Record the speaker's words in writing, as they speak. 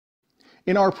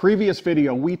In our previous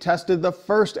video, we tested the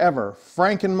first ever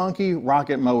FrankenMonkey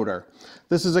rocket motor.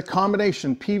 This is a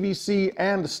combination PVC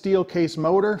and steel case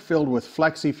motor filled with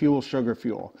Flexi-fuel sugar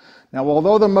fuel. Now,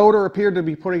 although the motor appeared to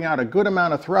be putting out a good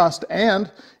amount of thrust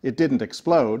and it didn't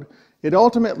explode, it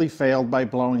ultimately failed by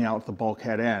blowing out the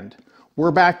bulkhead end.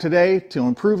 We're back today to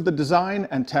improve the design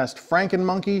and test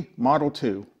FrankenMonkey Model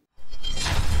 2.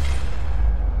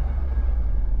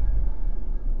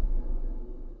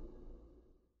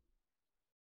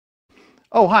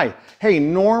 Oh, hi. Hey,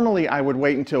 normally I would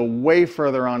wait until way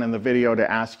further on in the video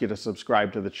to ask you to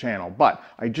subscribe to the channel, but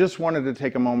I just wanted to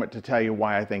take a moment to tell you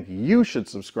why I think you should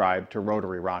subscribe to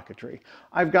Rotary Rocketry.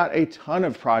 I've got a ton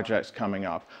of projects coming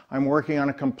up. I'm working on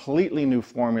a completely new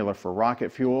formula for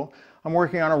rocket fuel. I'm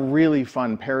working on a really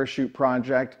fun parachute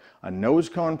project, a nose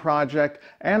cone project,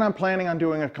 and I'm planning on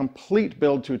doing a complete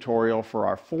build tutorial for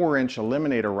our 4-inch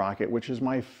Eliminator rocket, which is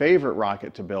my favorite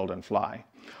rocket to build and fly.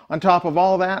 On top of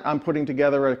all that, I'm putting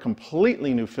together a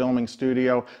completely new filming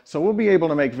studio, so we'll be able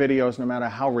to make videos no matter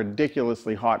how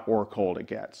ridiculously hot or cold it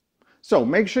gets. So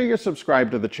make sure you're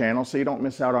subscribed to the channel so you don't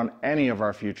miss out on any of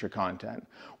our future content.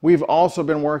 We've also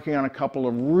been working on a couple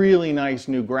of really nice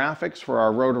new graphics for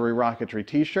our Rotary Rocketry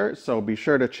t-shirts, so be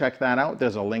sure to check that out.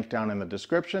 There's a link down in the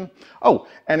description. Oh,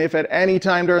 and if at any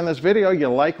time during this video you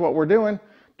like what we're doing,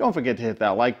 don't forget to hit that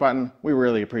like button. We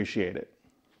really appreciate it.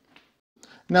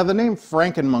 Now, the name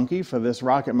FrankenMonkey for this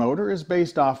rocket motor is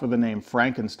based off of the name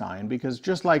Frankenstein because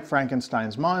just like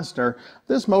Frankenstein's monster,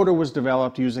 this motor was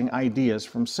developed using ideas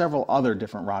from several other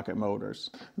different rocket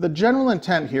motors. The general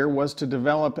intent here was to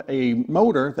develop a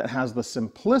motor that has the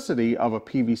simplicity of a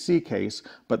PVC case,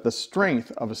 but the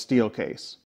strength of a steel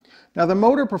case. Now, the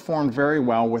motor performed very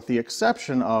well with the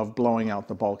exception of blowing out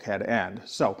the bulkhead end.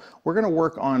 So we're going to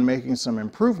work on making some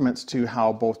improvements to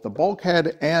how both the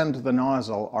bulkhead and the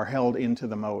nozzle are held into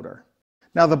the motor.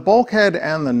 Now, the bulkhead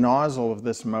and the nozzle of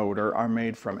this motor are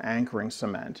made from anchoring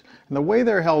cement. And the way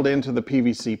they're held into the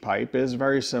PVC pipe is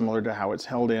very similar to how it's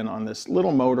held in on this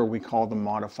little motor we call the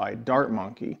modified Dart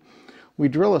Monkey. We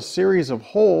drill a series of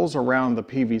holes around the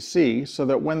PVC so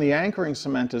that when the anchoring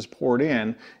cement is poured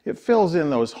in, it fills in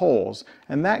those holes,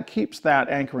 and that keeps that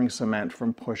anchoring cement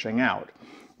from pushing out.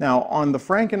 Now, on the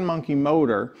FrankenMonkey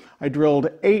motor, I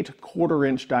drilled 8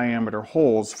 1/4-inch diameter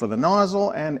holes for the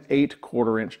nozzle and 8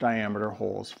 1/4-inch diameter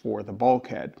holes for the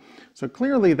bulkhead. So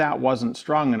clearly that wasn't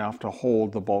strong enough to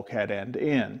hold the bulkhead end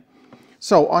in.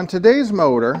 So on today's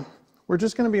motor, we're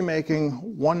just going to be making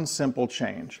one simple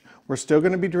change. We're still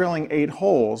going to be drilling 8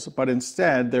 holes, but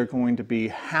instead they're going to be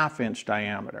 1/2-inch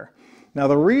diameter. Now,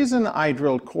 the reason I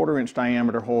drilled 1/4-inch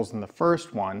diameter holes in the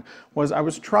first one was I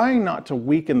was trying not to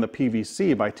weaken the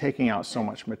PVC by taking out so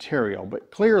much material, but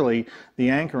clearly the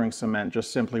anchoring cement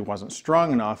just simply wasn't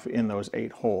strong enough in those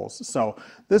 8 holes. So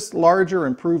this larger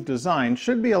improved design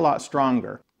should be a lot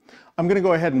stronger. I'm going to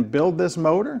go ahead and build this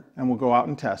motor and we'll go out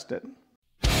and test it.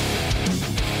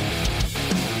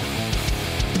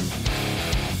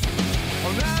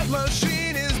 That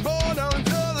machine is born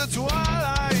under the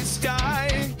twilight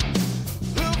sky.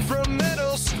 Built from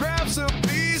metal scraps, a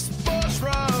beast forged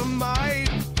from might.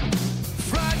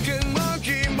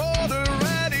 FrankenMonkey motor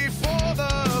ready for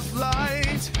the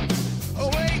flight.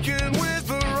 Awaken with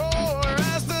the roar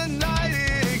as the night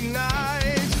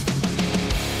ignites.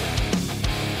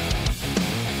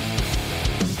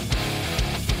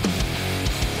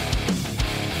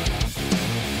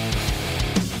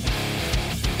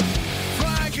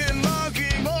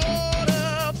 FrankenMonkey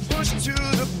motor pushed to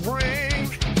the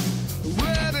brink.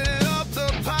 Revving up the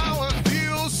power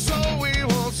fuel so we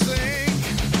won't sink.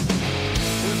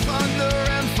 With thunder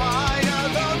and fire,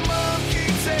 the monkey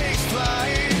takes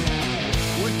flight.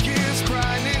 With gears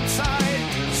grinding tight,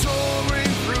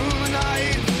 soaring through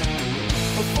night.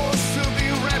 A force to be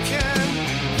reckoned,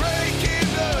 breaking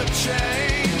the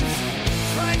chains.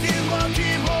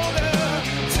 FrankenMonkey motor,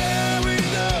 tearing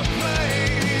the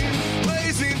plain.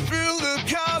 Blazing through the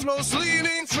cosmos,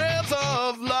 leaving trails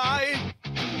of light.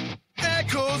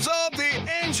 Echoes of the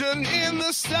engine in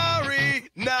the starry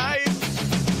night.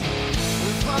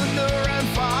 With thunder and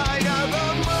fire, the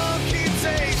monkey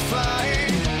takes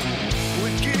flight.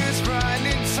 With gears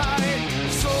grinding tight,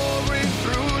 soaring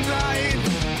through night.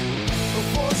 A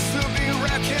force to be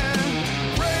reckoned,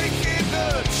 breaking the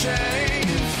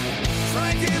chains.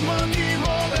 FrankenMonkey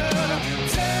motor,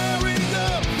 tearing the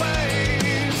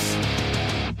plains.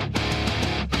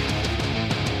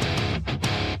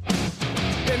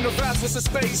 And In the vastness of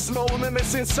space, no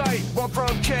limits in sight. One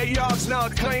from chaos, now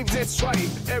it claims it's right.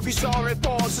 Every star it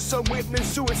falls is a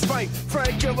witness to its fight.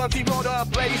 FrankenMonkey motor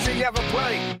blazing ever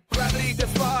bright. Gravity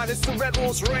defied as the red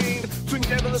wolves reign. Twin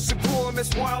devilish and cruel,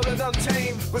 it's wild and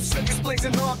untamed. With circuits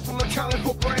blazing off from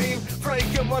mechanical brain.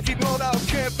 FrankenMonkey motor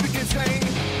can't be contained.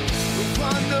 With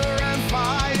thunder and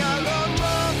fire, the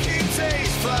monkey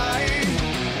takes flight.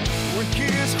 With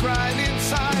gears grind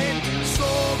inside,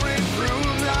 soaring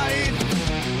through night.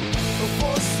 A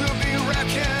force to be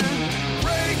reckoned,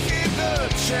 breaking the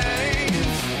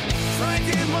chains.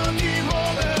 FrankenMonkey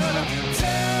motor,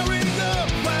 tearing the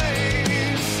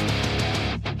plains.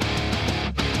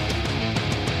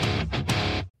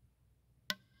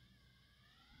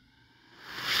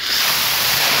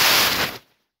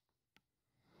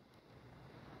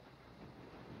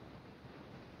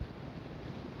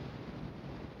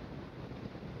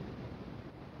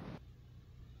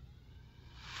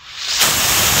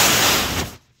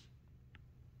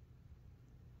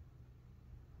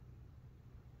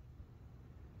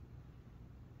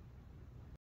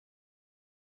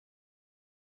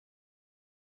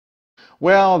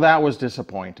 Well, that was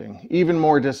disappointing. Even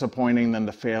more disappointing than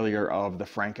the failure of the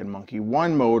FrankenMonkey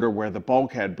 1 motor where the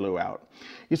bulkhead blew out.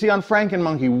 You see, on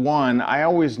FrankenMonkey 1, I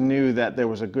always knew that there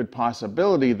was a good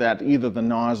possibility that either the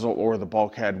nozzle or the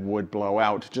bulkhead would blow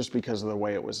out just because of the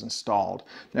way it was installed.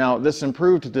 Now, this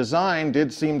improved design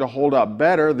did seem to hold up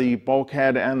better. The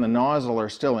bulkhead and the nozzle are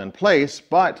still in place,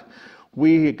 but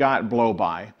we got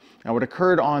blow-by. Now, it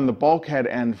occurred on the bulkhead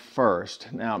end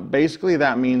first. Now, basically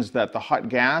that means that the hot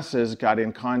gases got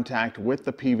in contact with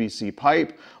the PVC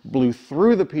pipe, blew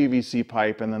through the PVC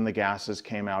pipe, and then the gases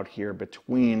came out here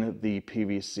between the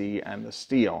PVC and the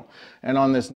steel. And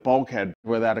on this bulkhead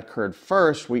where that occurred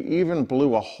first, we even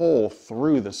blew a hole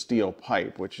through the steel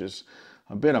pipe, which is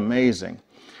a bit amazing.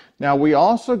 Now, we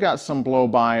also got some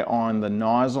blow-by on the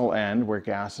nozzle end where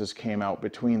gases came out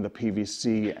between the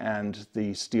PVC and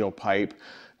the steel pipe.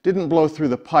 Didn't blow through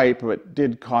the pipe, but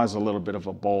did cause a little bit of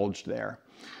a bulge there.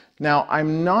 Now,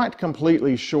 I'm not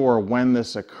completely sure when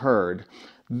this occurred.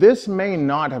 This may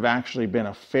not have actually been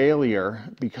a failure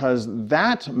because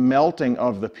that melting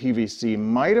of the PVC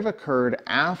might have occurred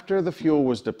after the fuel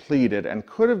was depleted and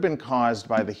could have been caused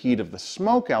by the heat of the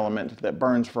smoke element that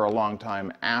burns for a long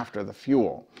time after the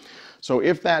fuel. So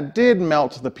if that did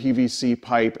melt the PVC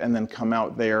pipe and then come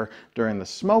out there during the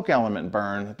smoke element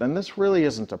burn, then this really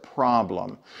isn't a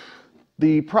problem.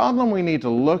 The problem we need to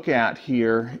look at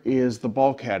here is the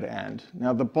bulkhead end.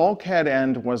 Now, the bulkhead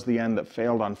end was the end that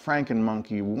failed on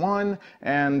FrankenMonkey 1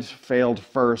 and failed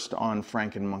first on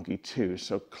FrankenMonkey 2.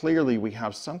 So clearly we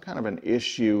have some kind of an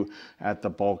issue at the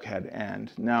bulkhead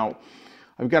end. Now,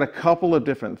 I've got a couple of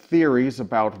different theories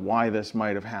about why this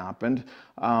might have happened.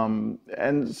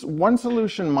 And one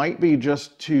solution might be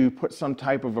just to put some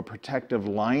type of a protective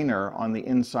liner on the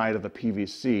inside of the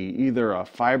PVC, either a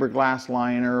fiberglass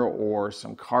liner or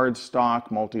some cardstock,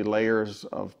 multi-layers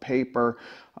of paper,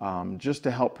 just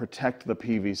to help protect the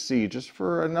PVC just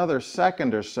for another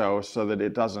second or so that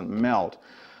it doesn't melt.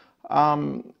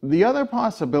 The other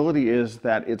possibility is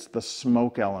that it's the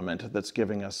smoke element that's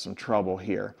giving us some trouble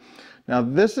here. Now,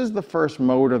 this is the first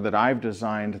motor that I've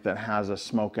designed that has a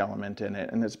smoke element in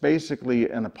it, and it's basically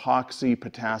an epoxy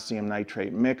potassium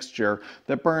nitrate mixture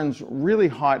that burns really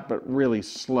hot but really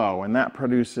slow, and that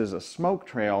produces a smoke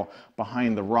trail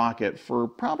behind the rocket for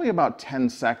probably about 10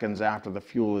 seconds after the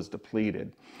fuel is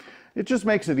depleted. It just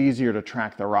makes it easier to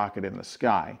track the rocket in the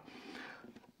sky.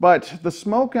 But the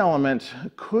smoke element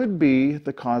could be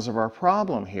the cause of our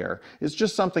problem here. It's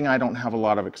just something I don't have a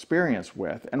lot of experience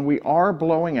with, and we are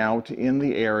blowing out in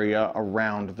the area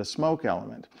around the smoke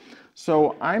element.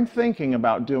 So I'm thinking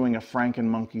about doing a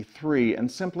FrankenMonkey 3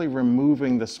 and simply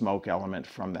removing the smoke element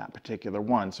from that particular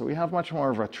one. So we have much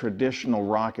more of a traditional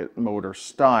rocket motor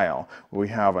style, where we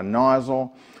have a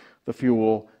nozzle, the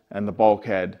fuel, and the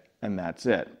bulkhead, and that's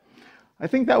it. I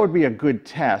think that would be a good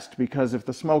test because if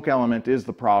the smoke element is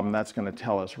the problem, that's going to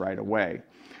tell us right away.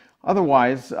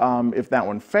 Otherwise, if that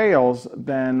one fails,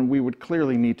 then we would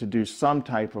clearly need to do some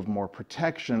type of more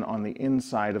protection on the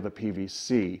inside of the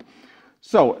PVC.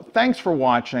 So, thanks for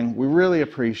watching. We really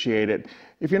appreciate it.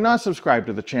 If you're not subscribed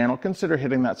to the channel, consider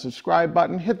hitting that subscribe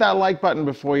button. Hit that like button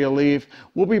before you leave.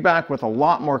 We'll be back with a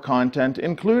lot more content,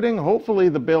 including, hopefully,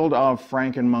 the build of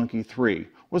FrankenMonkey 3.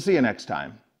 We'll see you next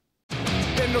time.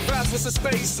 In the vastness of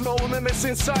space, no limits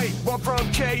in sight. One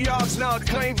from chaos, now it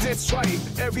claims it's right.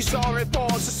 Every star it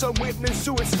falls is a witness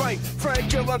to its fight.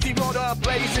 FrankenMonkey motor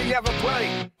blazing ever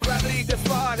bright. Gravity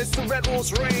defied as the red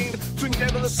wolves reign. Twin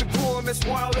devilish and cruel, it's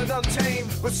wild and untamed.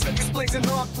 With circuits blazing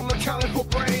off from mechanical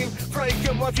brain.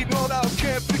 FrankenMonkey motor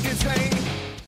can't be contained.